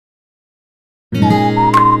So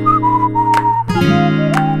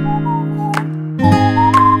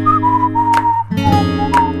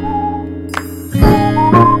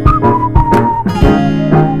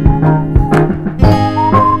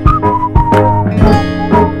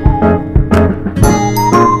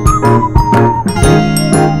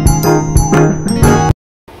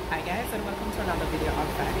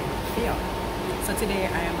today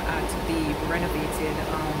I am at the renovated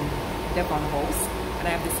Devon house, and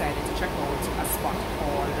I have decided to check out a spot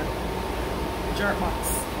called Jerk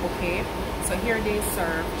Box. Okay, so here they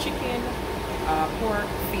serve chicken, pork,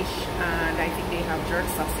 fish, and I think they have jerk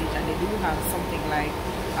sausage, and they do have something like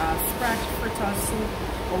scratch fritter soup.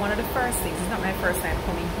 But one of the first things, it's not my first time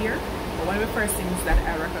coming here, but one of the first things that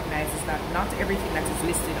I recognize is that not everything that is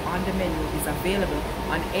listed on the menu is available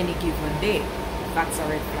on any given day. That's a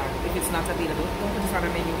red flag. If it's not available, don't put it on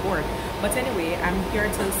a menu board. But anyway, I'm here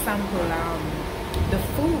to sample the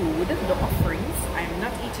food, the offerings. I'm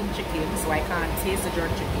not eating chicken, so I can't taste the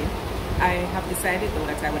jerk chicken. I have decided though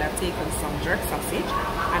that I would have taken some jerk sausage,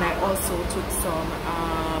 and I also took some,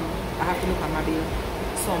 I have to look on my bill,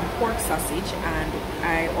 some pork sausage, and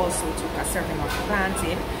I also took a serving of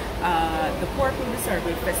plantain. The pork will be served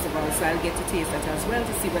with festival, so I'll get to taste that as well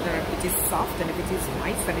to see whether it is soft and if it is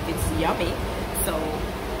nice and if it's yummy. So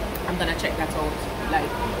I'm gonna check that out like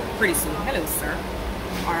pretty soon. Hello sir.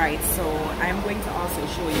 Alright, so I'm going to also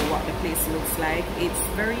show you what the place looks like. It's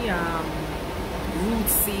very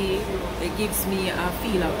rootsy. It gives me a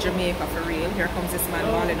feel of Jamaica for real. Here comes this man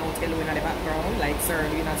balling out hello in the background, like sir,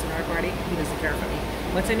 you're not in a recording. He doesn't care for me.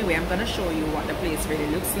 But anyway, I'm gonna show you what the place really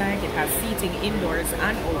looks like. It has seating indoors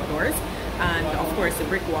and outdoors, and of course the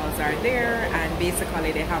brick walls are there, and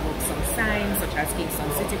basically they have up some signs such as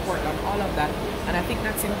Kingston City, Portland, all of that. And I think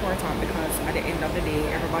that's important because at the end of the day,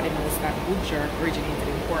 everybody knows that wood jerk originated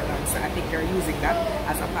in Portland, so I think they're using that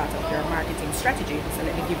as a part of their marketing strategy. So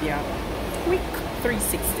let me give you a quick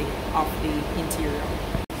 360 of the interior.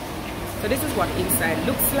 So this is what inside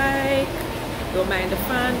looks like. Don't mind the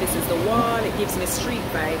fan, this is the wall. It gives me street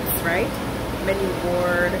vibes, right? Menu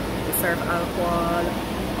board, they serve alcohol,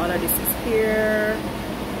 all of this is here.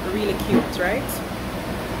 Really cute, right?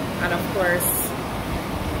 And of course,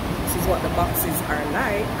 this is what the boxes are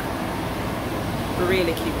like.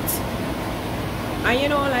 Really cute. And you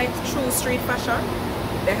know, like true street fashion,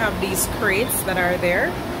 they have these crates that are there.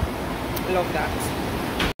 Love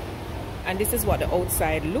that. And this is what the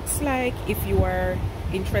outside looks like. If you are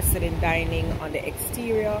interested in dining on the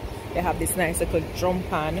exterior, they have this nice little drum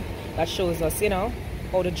pan that shows us, you know,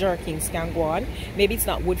 how the jerkings can go on. Maybe it's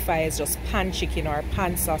not wood fire, it's just pan chicken or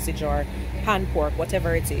pan sausage or pan pork,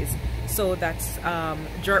 whatever it is. So that's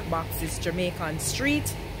Jerk Box is Jamaican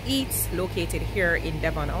Street Eats, located here in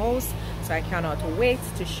Devon House. So I cannot wait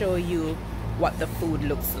to show you what the food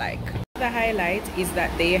looks like. The highlight is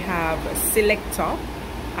that they have a selector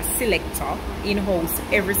in-house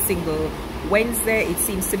every single Wednesday. It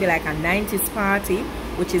seems to be like a 90s party,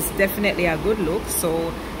 which is definitely a good look.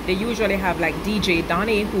 So they usually have like DJ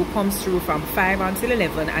Donnie who comes through from 5 until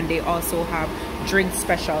 11, and they also have drink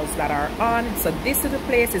specials that are on. So this little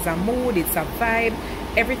place is a mood, it's a vibe.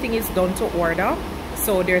 Everything is done to order,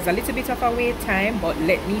 so there's a little bit of a wait time, but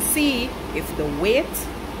let me see if the wait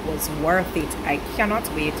was worth it. I cannot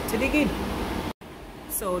wait to dig in.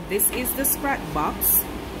 So this is the Sprat box.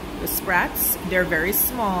 The Sprats, they're very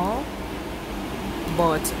small,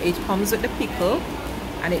 but it comes with the pickle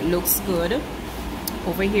and it looks good.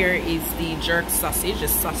 Over here is the jerk sausage. The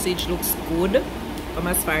sausage looks good from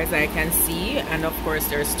as far as I can see, and of course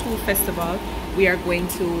there's two festivals we are going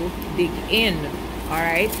to dig in. All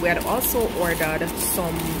right, we had also ordered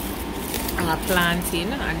some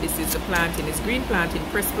plantain, and this is the plantain. It's green plantain,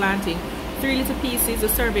 pressed plantain, 3 little pieces. The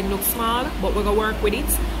serving looks small, but we're gonna work with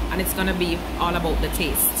it, and it's gonna be all about the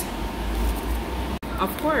taste.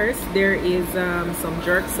 Of course, there is some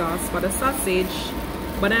jerk sauce for the sausage.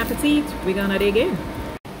 Bon appetit, we're gonna dig in.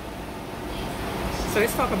 So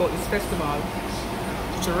let's talk about this festival.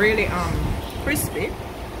 It's really crispy,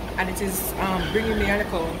 and it is bringing me a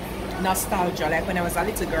little nostalgia, like when I was a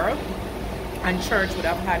little girl and church would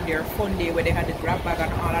have had their fun day where they had the grab bag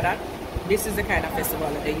and all of that. This is the kind of festival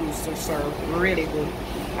that they used to serve really good.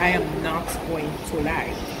 I am not going to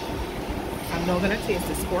lie. I'm now gonna taste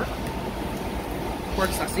this pork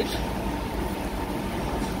sausage.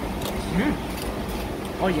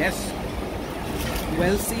 Oh yes,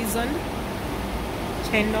 well seasoned,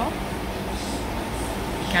 tender.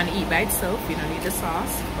 You can eat by itself, you don't need the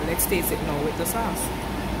sauce, but let's taste it now with the sauce.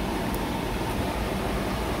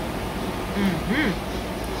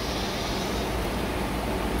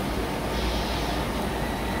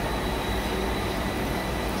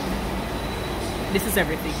 This is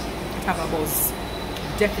everything. It have a buzz.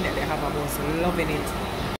 Definitely have a buzz. Loving it.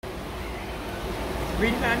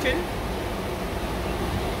 Green plantain.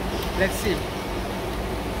 Let's see.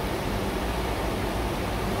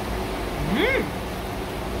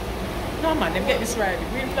 No man, them get this right. The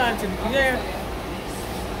green plantain, yeah,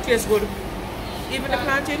 tastes good. Even the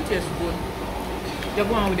plantain tastes good. You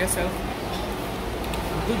go on with yourself.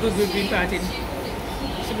 Good green plantain.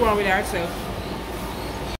 She go on with herself.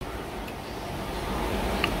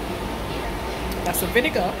 That's the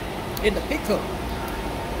vinegar in the pickle.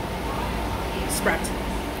 Sprat.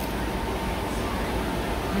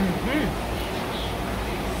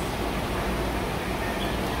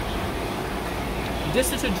 This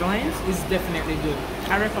little joint is definitely good.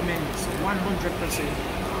 I recommend this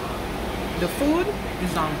 100%. The food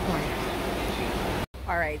is on point.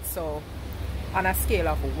 Alright, so on a scale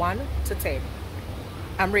of 1 to 10,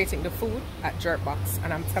 I'm rating the food at Jerkbox,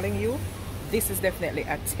 and I'm telling you, this is definitely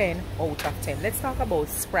a 10 out of 10. Let's talk about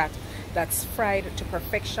sprat. That's fried to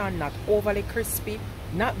perfection, not overly crispy,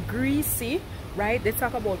 not greasy, right? Let's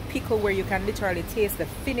talk about pickle, where you can literally taste the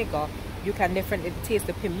vinegar. You can definitely taste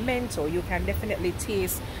the pimento. You can definitely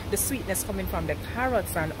taste the sweetness coming from the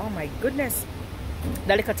carrots, and oh my goodness,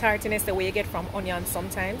 the little tartiness the way you get from onion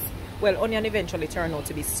sometimes. Well, onion eventually turn out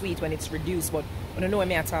to be sweet when it's reduced, but I don't know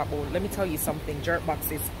what I talk about. Let me tell you something.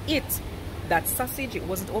 Jerkbox is it. That sausage, it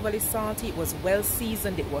wasn't overly salty, it was well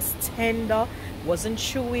seasoned, it was tender, wasn't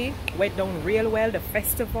chewy, went down real well. The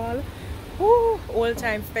festival, old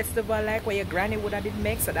time festival like where your granny would have did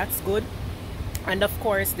make, so that's good. And of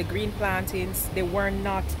course the green plantains, they were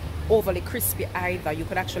not overly crispy either. You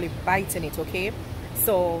could actually bite in it, okay?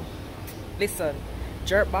 So listen,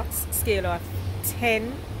 Jerkbox, scale of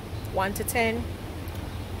 10, 1 to 10,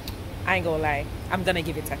 I ain't gonna lie, I'm gonna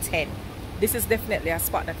give it a 10. This is definitely a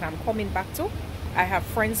spot that I'm coming back to. I have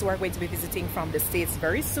friends who are going to be visiting from the States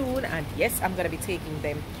very soon, and yes, I'm going to be taking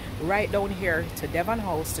them right down here to Devon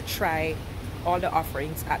House to try all the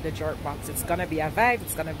offerings at the Jerkbox. It's going to be a vibe,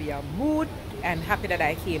 it's going to be a mood, and happy that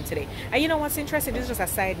I came today. And you know what's interesting? This is just a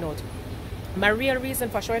side note. My real reason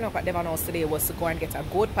for showing up at Devon House today was to go and get a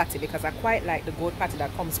goat patty, because I quite like the goat patty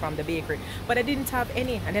that comes from the bakery, but I didn't have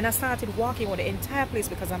any. And then I started walking on the entire place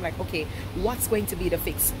because I'm like, okay, what's going to be the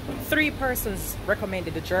fix? 3 persons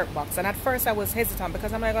recommended the Jerkbox, and at first I was hesitant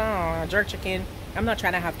because I'm like, oh, jerk chicken, I'm not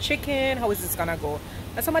trying to have chicken, how is this gonna go?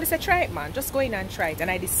 And somebody said, try it, man, just go in and try it.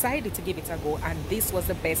 And I decided to give it a go, and this was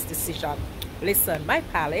the best decision. Listen, my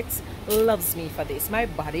palate loves me for this. My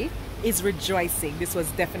body is rejoicing. This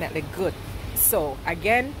was definitely good. So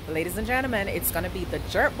again, ladies and gentlemen, it's gonna be the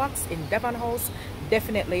Jerkbox in Devon House.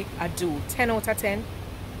 Definitely a do. 10 out of 10.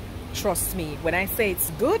 Trust me, when I say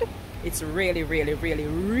it's good, it's really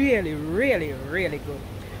good.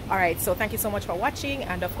 Alright, so thank you so much for watching,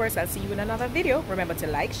 and of course I'll see you in another video. Remember to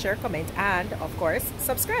like, share, comment, and of course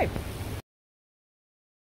subscribe.